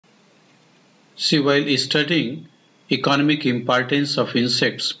See, while studying economic importance of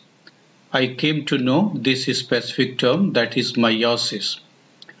insects, I came to know this specific term, that is meiosis.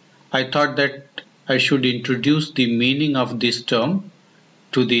 I thought that I should introduce the meaning of this term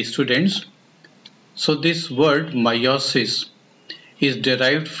to the students. So this word meiosis is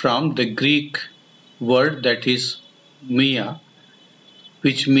derived from the Greek word that is mia,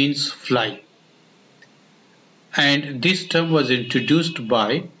 which means fly. And this term was introduced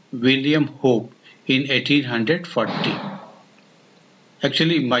by William Hope in 1840.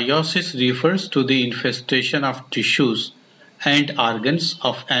 Actually, meiosis refers to the infestation of tissues and organs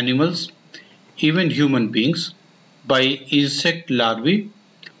of animals, even human beings, by insect larvae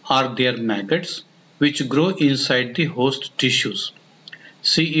or their maggots, which grow inside the host tissues.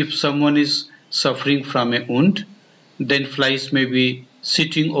 See, if someone is suffering from a wound, then flies may be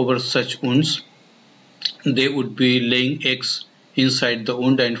sitting over such wounds. They would be laying eggs inside the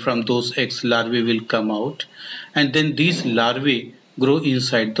wound, and from those eggs larvae will come out, and then these larvae grow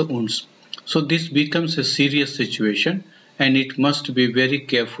inside the wounds. So this becomes a serious situation and it must be very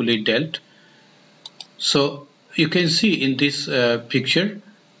carefully dealt. So you can see in this picture,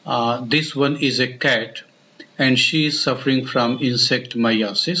 this one is a cat and she is suffering from insect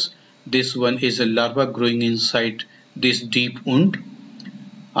meiosis. This one is a larva growing inside this deep wound.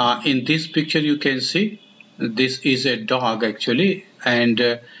 In this picture you can see this is a dog actually,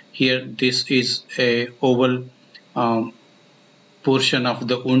 and here this is a oval portion of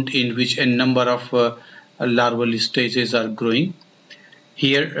the wound in which a number of larval stages are growing.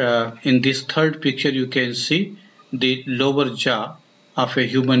 Here in this third picture you can see the lower jaw of a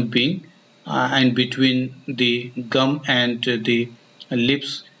human being, and between the gum and the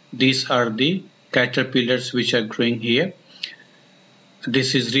lips, these are the caterpillars which are growing here.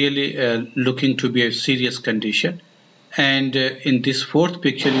 This is really looking to be a serious condition. And in this fourth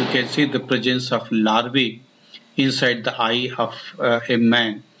picture you can see the presence of larvae inside the eye of a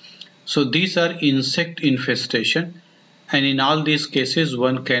man. So these are insect infestation, and in all these cases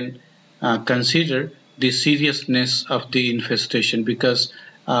one can consider the seriousness of the infestation, because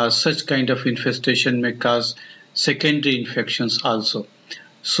such kind of infestation may cause secondary infections also.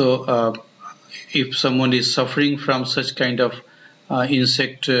 So if someone is suffering from such kind of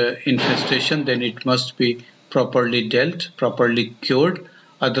insect infestation, then it must be properly dealt, properly cured,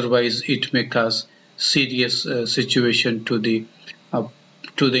 otherwise it may cause serious situation to the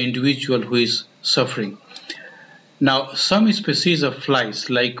individual who is suffering. Now, some species of flies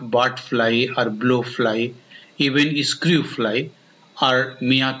like Botfly or blowfly, even screw fly, are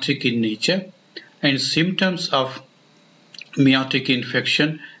meiotic in nature, and symptoms of meiotic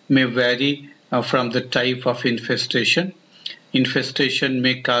infection may vary from the type of infestation. Infestation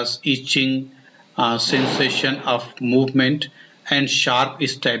may cause itching, sensation of movement, and sharp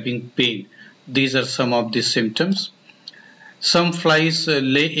stabbing pain. These are some of the symptoms. Some flies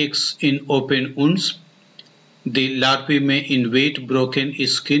lay eggs in open wounds. The larvae may invade broken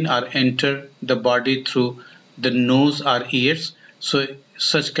skin or enter the body through the nose or ears. So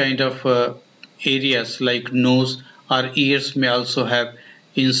such kind of areas like nose or ears may also have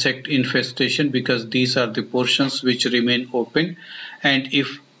insect infestation, because these are the portions which remain open, and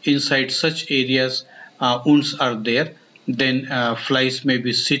if inside such areas wounds are there, then flies may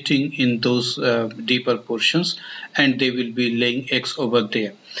be sitting in those deeper portions and they will be laying eggs over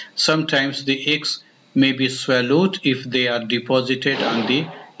there. Sometimes the eggs may be swallowed if they are deposited on the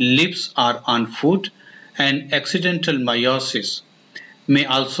lips or on food, and accidental meiosis may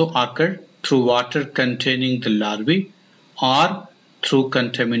also occur through water containing the larvae or through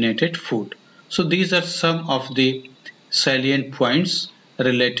contaminated food. So these are some of the salient points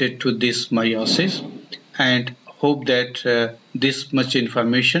related to this meiosis, and hope that this much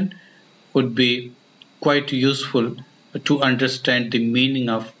information would be quite useful to understand the meaning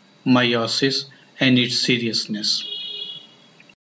of meiosis and its seriousness.